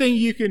best thing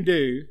you can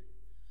do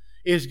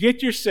is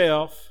get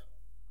yourself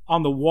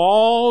on the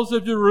walls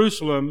of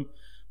Jerusalem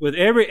with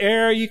every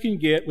arrow you can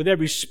get, with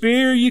every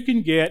spear you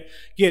can get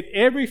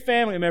every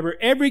family member,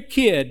 every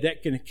kid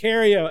that can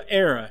carry an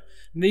arrow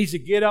needs to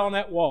get on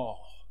that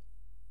wall.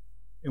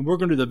 And we're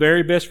going to do the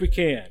very best we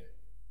can.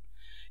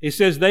 It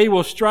says they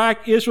will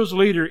strike Israel's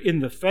leader in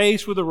the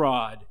face with a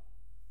rod.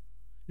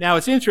 Now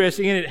it's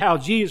interesting, isn't it, how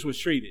Jesus was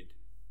treated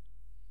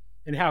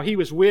and how he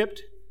was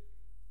whipped,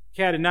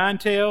 cat of nine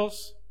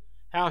tails,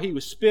 how he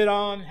was spit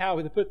on,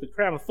 how they put the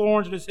crown of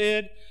thorns on his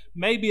head.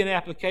 Maybe an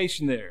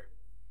application there.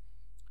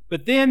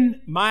 But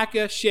then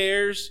Micah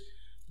shares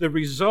the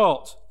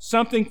result,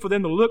 something for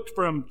them to look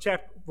from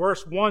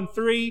verse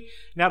 1:3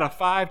 now to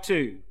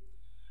 5:2.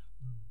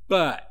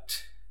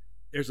 But,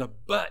 there's a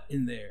but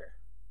in there.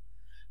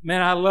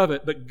 Man, I love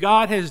it. But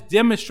God has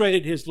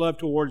demonstrated his love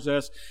towards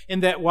us in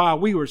that while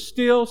we were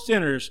still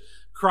sinners,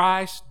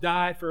 Christ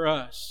died for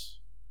us.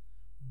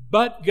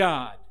 But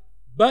God,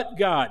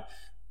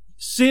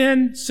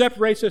 sin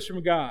separates us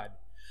from God.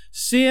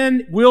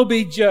 Sin will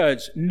be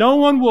judged. No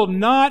one will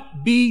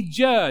not be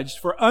judged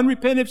for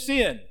unrepentant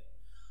sin.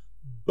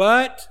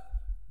 But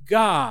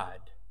God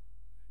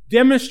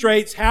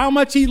demonstrates how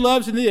much he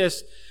loves in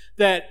this,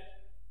 that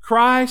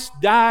Christ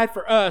died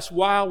for us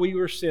while we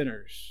were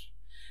sinners.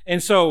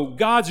 And so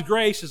God's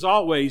grace is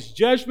always,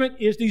 judgment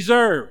is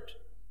deserved.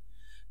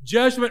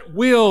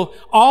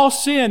 All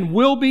sin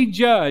will be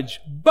judged.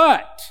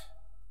 But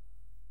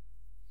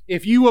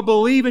if you will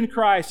believe in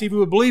Christ, if you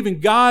will believe in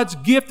God's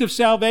gift of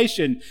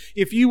salvation,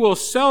 if you will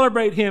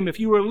celebrate him, if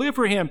you will live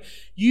for him,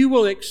 you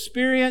will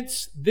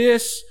experience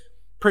this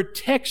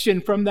protection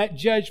from that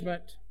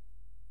judgment.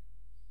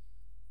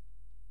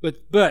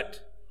 But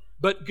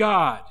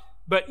God,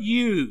 but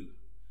you,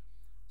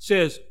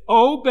 says,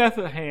 O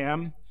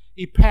Bethlehem,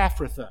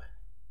 Ephrathah.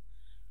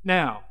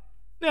 Now,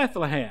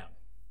 Bethlehem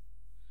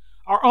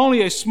are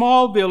only a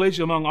small village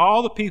among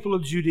all the people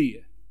of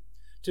Judea.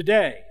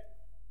 Today,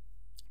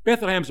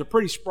 Bethlehem's a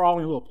pretty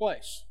sprawling little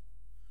place.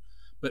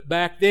 But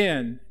back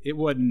then, it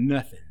wasn't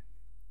nothing.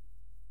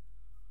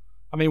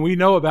 I mean, we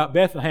know about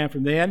Bethlehem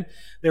from then.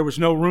 There was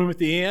no room at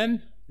the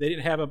inn. They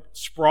didn't have a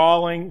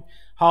sprawling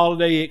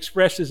Holiday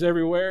Expresses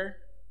everywhere.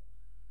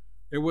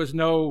 There was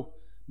no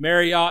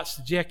Marriott's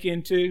to check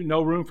into,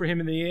 no room for him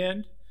in the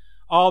inn.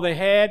 All they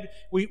had,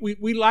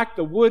 we like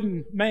the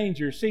wooden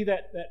manger. See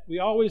that we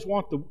always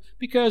want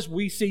because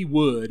we see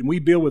wood and we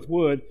build with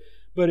wood.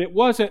 But it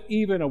wasn't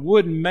even a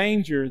wooden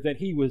manger that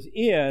he was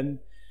in.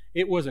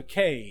 It was a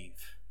cave.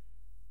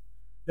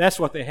 That's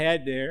what they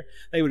had there.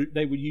 They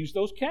would use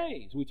those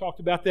caves. We talked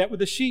about that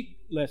with the sheep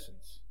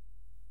lessons.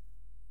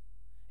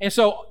 And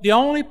so the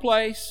only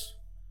place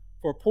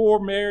for poor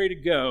Mary to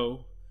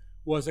go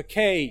was a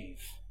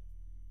cave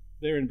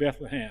there in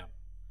Bethlehem.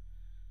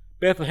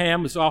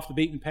 Bethlehem was off the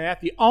beaten path.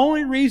 The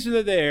only reason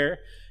they're there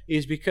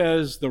is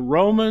because the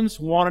Romans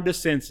wanted a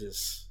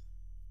census.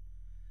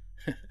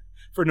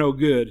 For no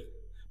good.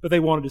 But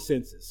they wanted a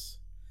census.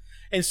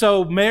 And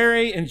so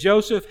Mary and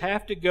Joseph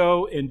have to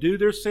go and do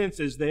their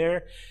census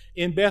there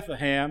in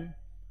Bethlehem,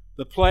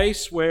 the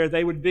place where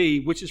they would be,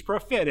 which is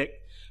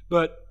prophetic.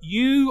 But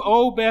you,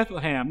 O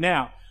Bethlehem.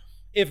 Now,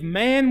 if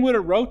man would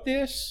have wrote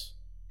this,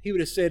 he would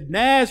have said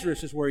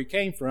Nazareth is where he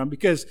came from,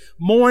 because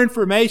more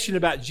information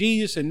about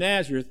Jesus and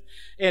Nazareth,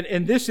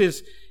 and this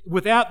is,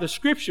 without the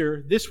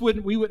scripture,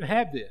 we wouldn't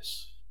have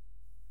this.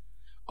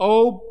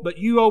 But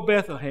you, O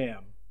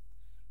Bethlehem.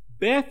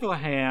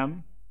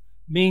 Bethlehem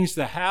means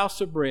the house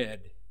of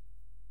bread.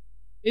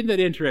 Isn't that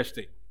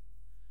interesting?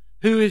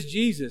 Who is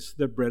Jesus?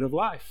 The bread of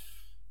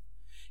life.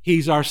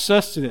 He's our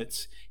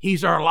sustenance.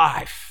 He's our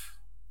life.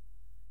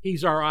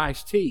 He's our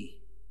iced tea.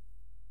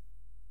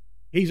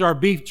 He's our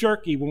beef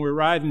jerky when we're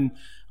riding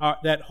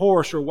that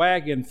horse or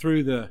wagon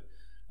through the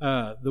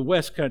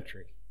West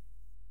Country.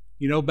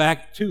 You know,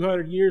 back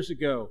 200 years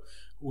ago,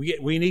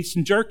 we need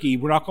some jerky.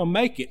 We're not going to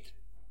make it.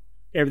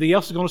 Everything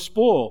else is going to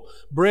spoil.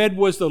 Bread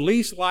was the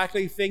least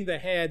likely thing they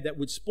had that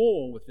would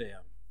spoil with them.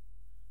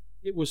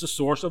 It was the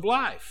source of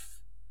life.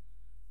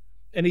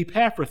 And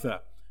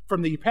Ephrathah,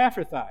 from the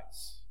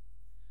Ephrathites.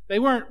 They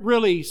weren't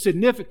really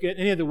significant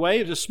in any other way.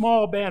 It was a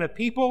small band of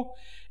people,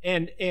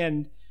 and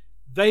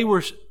they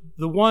were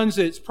the ones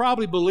that's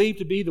probably believed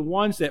to be the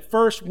ones that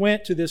first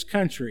went to this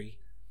country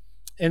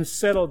and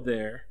settled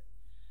there.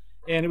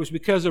 And it was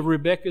because of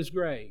Rebekah's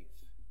grave.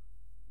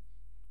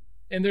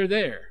 And they're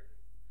there.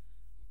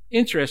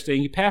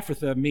 Interesting,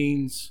 Ephrathah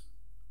means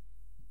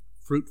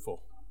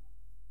fruitful.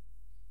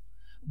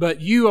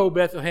 But you, O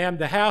Bethlehem,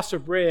 the house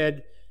of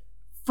bread,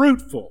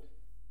 fruitful.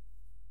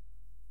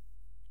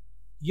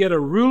 Yet a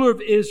ruler of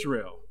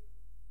Israel,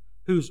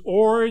 whose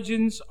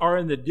origins are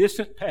in the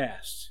distant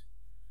past,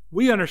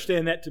 We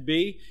understand that to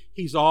be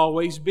He's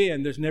always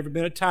been. There's never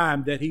been a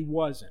time that He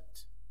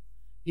wasn't.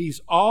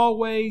 He's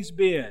always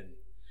been.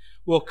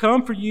 Will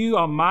come for you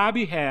on my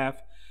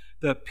behalf.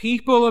 The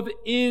people of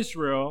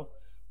Israel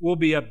will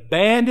be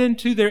abandoned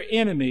to their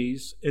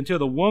enemies until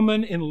the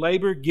woman in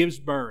labor gives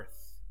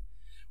birth.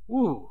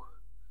 Ooh,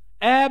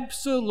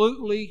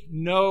 absolutely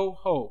no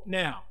hope.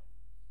 Now,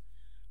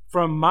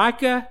 from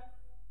Micah,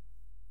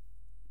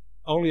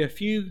 only a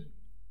few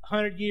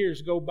hundred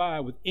years go by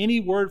with any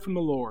word from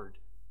the Lord.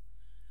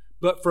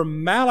 But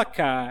from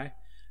Malachi,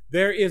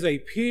 there is a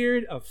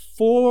period of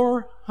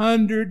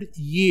 400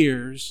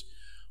 years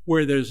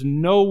where there's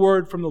no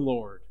word from the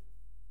Lord.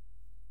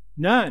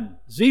 None.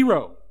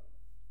 Zero.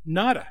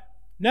 Nada.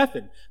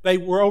 Nothing. They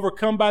were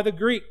overcome by the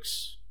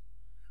Greeks.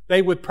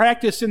 They would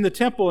practice in the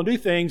temple and do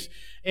things,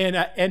 and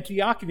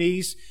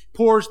Antiochus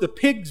pours the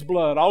pig's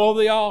blood all over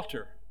the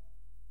altar.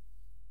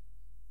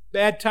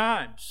 Bad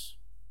times.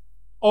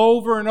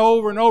 Over and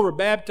over and over,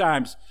 bad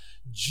times.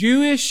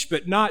 Jewish,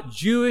 but not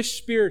Jewish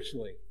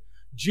spiritually.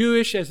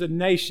 Jewish as a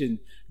nation.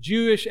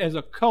 Jewish as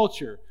a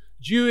culture.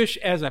 Jewish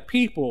as a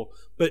people,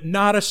 but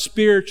not a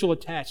spiritual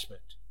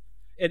attachment.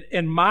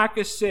 And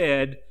Micah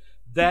said,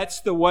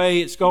 that's the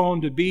way it's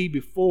going to be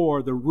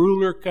before the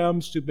ruler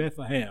comes to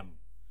Bethlehem.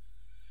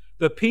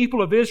 The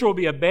people of Israel will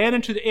be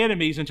abandoned to the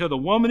enemies until the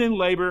woman in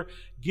labor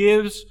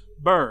gives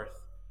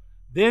birth.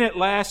 Then at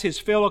last his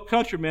fellow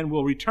countrymen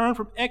will return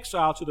from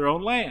exile to their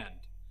own land.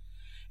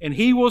 And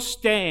he will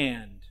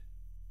stand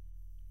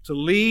to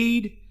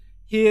lead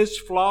his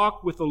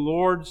flock with the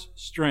Lord's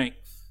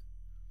strength.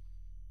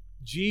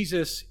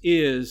 Jesus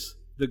is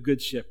the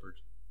good shepherd.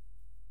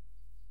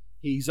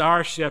 He's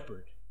our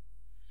shepherd.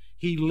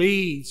 He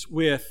leads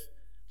with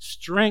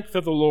strength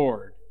of the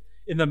Lord.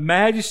 In the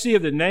majesty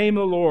of the name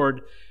of the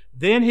Lord,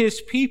 then his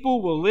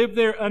people will live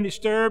there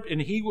undisturbed,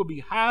 and he will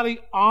be highly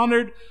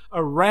honored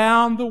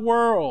around the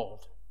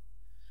world.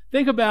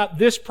 Think about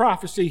this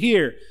prophecy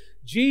here.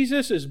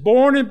 Jesus is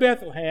born in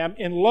Bethlehem,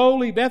 in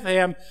lowly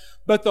Bethlehem,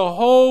 but the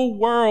whole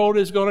world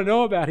is going to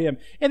know about him.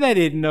 And they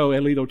didn't know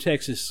Aledo,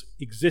 Texas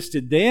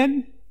existed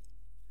then.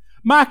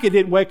 Micah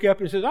didn't wake up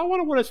and say, I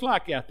wonder what it's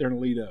like out there in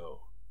Aledo.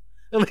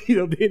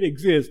 Aledo did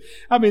exist.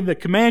 I mean, the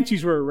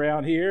Comanches were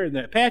around here, and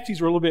the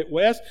Apaches were a little bit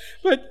west.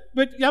 But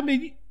I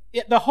mean,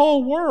 the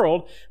whole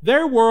world,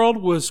 their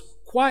world was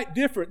quite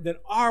different than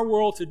our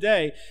world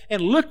today.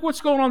 And look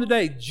what's going on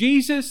today.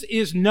 Jesus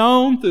is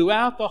known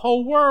throughout the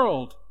whole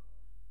world.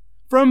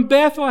 From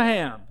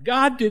Bethlehem.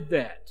 God did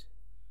that.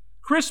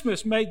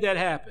 Christmas made that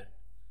happen.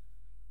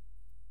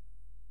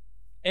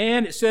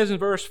 And it says in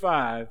verse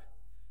 5,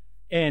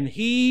 and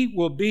he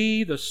will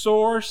be the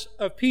source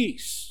of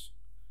peace.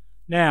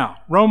 Now,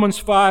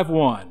 Romans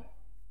 5:1. I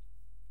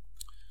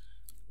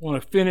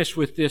want to finish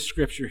with this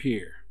scripture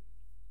here.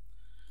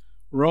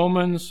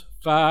 Romans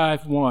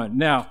 5:1.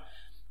 Now,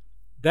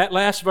 that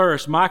last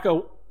verse,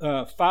 Micah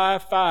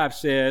 5:5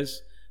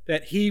 says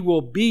that he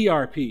will be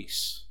our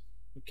peace.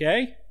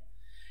 Okay?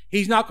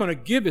 He's not going to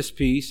give us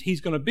peace.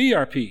 He's going to be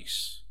our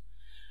peace.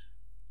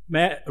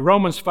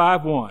 Romans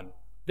 5:1.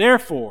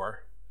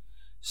 Therefore,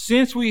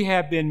 since we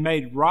have been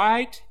made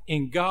right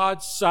in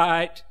God's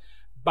sight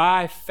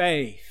by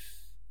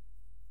faith,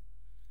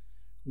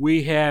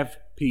 we have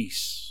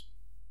peace.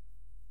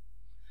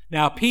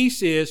 Now,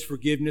 peace is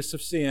forgiveness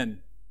of sin.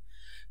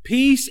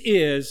 Peace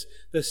is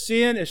the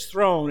sin is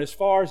thrown as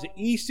far as the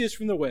east is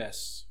from the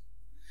west.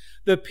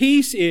 The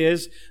peace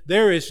is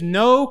there is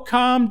no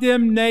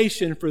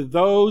condemnation for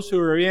those who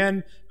are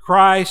in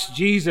Christ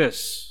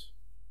Jesus.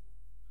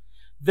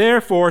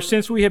 Therefore,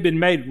 since we have been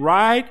made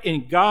right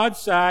in God's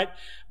sight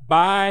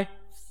by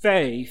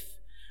faith,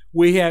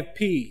 we have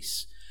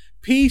peace.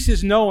 Peace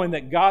is knowing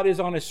that God is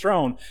on his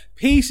throne.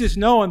 Peace is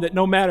knowing that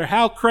no matter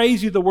how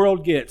crazy the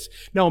world gets,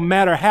 no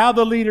matter how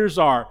the leaders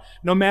are,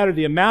 no matter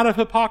the amount of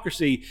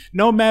hypocrisy,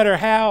 no matter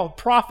how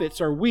prophets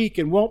are weak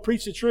and won't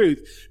preach the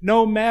truth,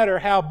 no matter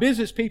how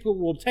business people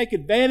will take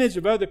advantage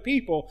of other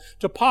people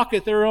to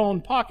pocket their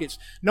own pockets,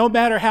 no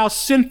matter how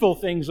sinful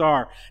things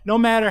are, no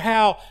matter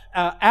how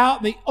out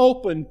in the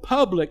open,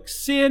 public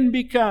sin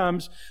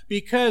becomes,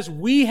 because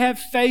we have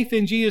faith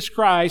in Jesus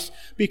Christ,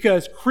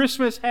 because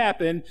Christmas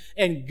happened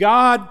and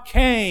God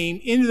came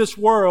into this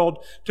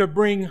world to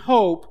bring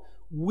hope,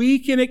 we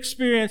can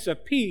experience a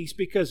peace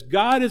because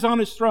God is on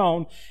his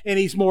throne and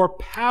he's more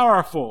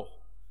powerful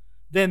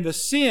than the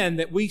sin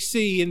that we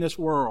see in this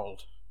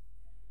world.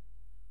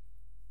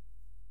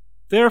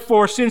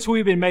 Therefore, since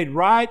we've been made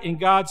right in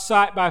God's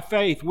sight by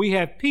faith, we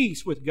have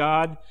peace with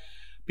God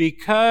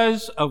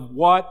because of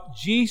what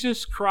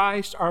Jesus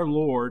Christ our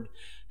Lord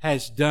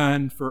has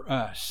done for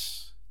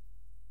us.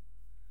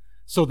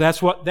 So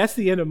that's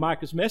the end of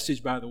Micah's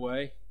message, by the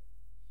way.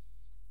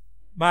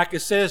 Micah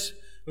says,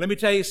 let me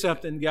tell you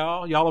something,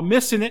 y'all. Y'all are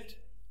missing it.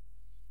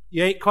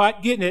 You ain't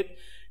quite getting it.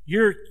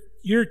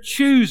 You're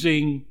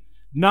choosing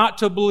not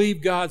to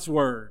believe God's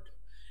word.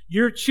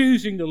 You're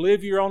choosing to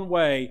live your own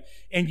way,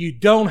 and you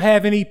don't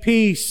have any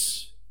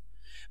peace.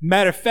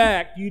 Matter of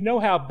fact, you know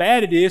how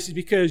bad it is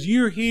because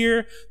you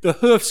hear the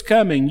hoofs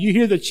coming. You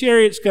hear the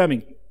chariots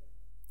coming.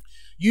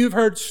 You've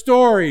heard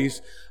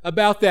stories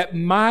about that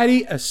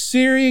mighty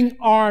Assyrian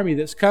army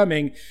that's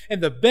coming, and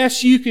the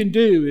best you can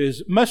do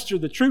is muster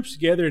the troops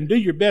together and do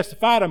your best to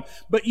fight them,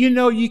 but you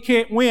know you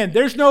can't win.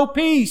 There's no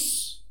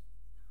peace.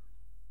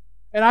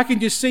 And I can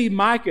just see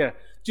Micah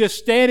just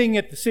standing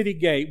at the city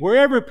gate,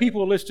 wherever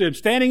people listen to him,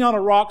 standing on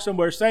a rock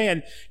somewhere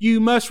saying, you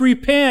must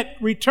repent,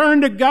 return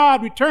to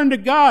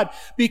God,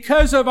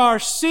 because of our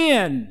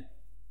sin.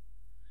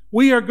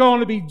 We are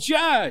going to be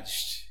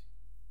judged.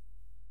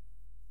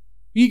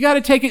 You got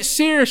to take it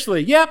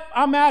seriously. Yep,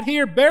 I'm out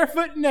here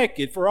barefoot and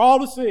naked for all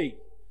to see,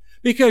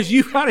 because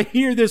you got to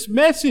hear this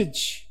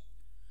message.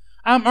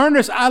 I'm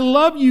earnest. I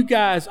love you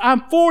guys.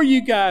 I'm for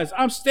you guys.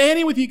 I'm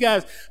standing with you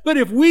guys. But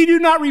if we do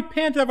not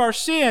repent of our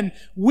sin,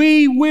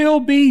 we will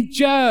be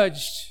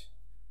judged.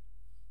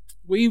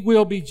 We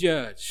will be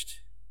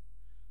judged.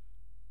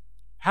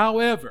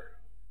 However,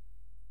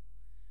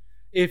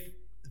 if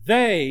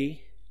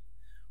they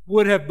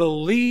would have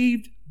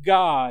believed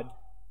God,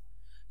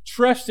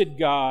 trusted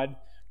God,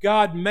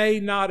 God may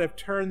not have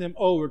turned them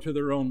over to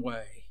their own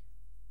way.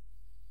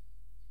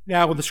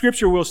 Now, with the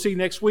scripture we'll see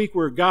next week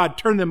where God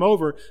turned them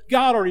over,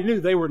 God already knew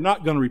they were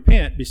not going to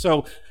repent.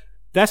 So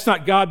that's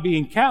not God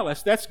being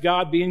callous, that's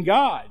God being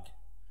God.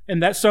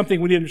 And that's something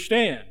we need to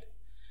understand.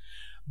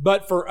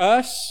 But for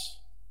us,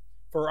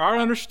 for our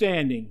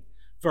understanding,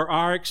 for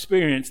our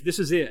experience, this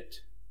is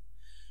it.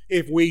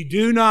 If we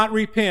do not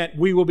repent,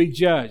 we will be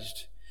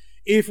judged.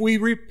 If we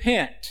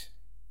repent,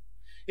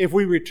 if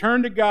we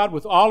return to God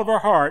with all of our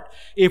heart,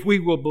 if we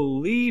will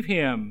believe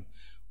Him,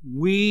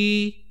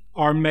 we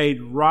are made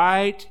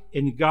right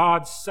in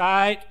God's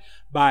sight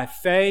by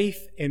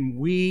faith, and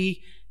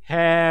we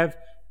have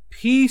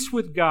peace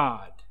with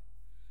God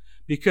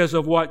because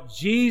of what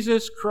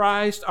Jesus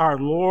Christ, our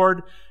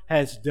Lord,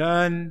 has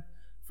done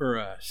for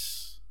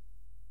us.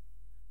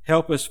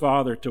 Help us,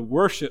 Father, to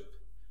worship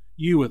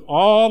you with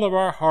all of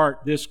our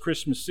heart this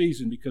Christmas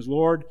season, because,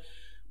 Lord,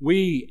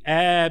 we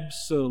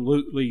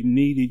absolutely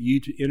needed you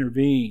to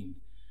intervene.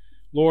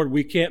 Lord,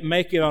 we can't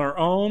make it on our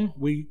own.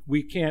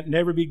 We can't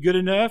never be good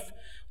enough.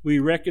 We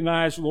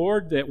recognize,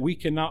 Lord, that we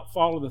cannot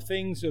follow the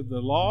things of the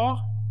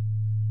law.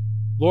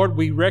 Lord,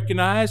 we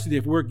recognize that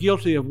if we're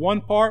guilty of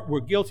one part, we're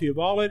guilty of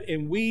all it,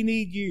 and we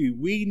need you.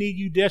 We need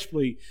you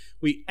desperately.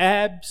 We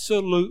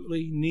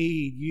absolutely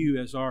need you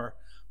as our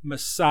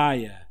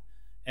Messiah,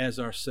 as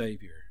our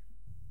Savior.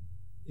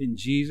 In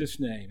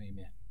Jesus' name,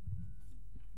 amen.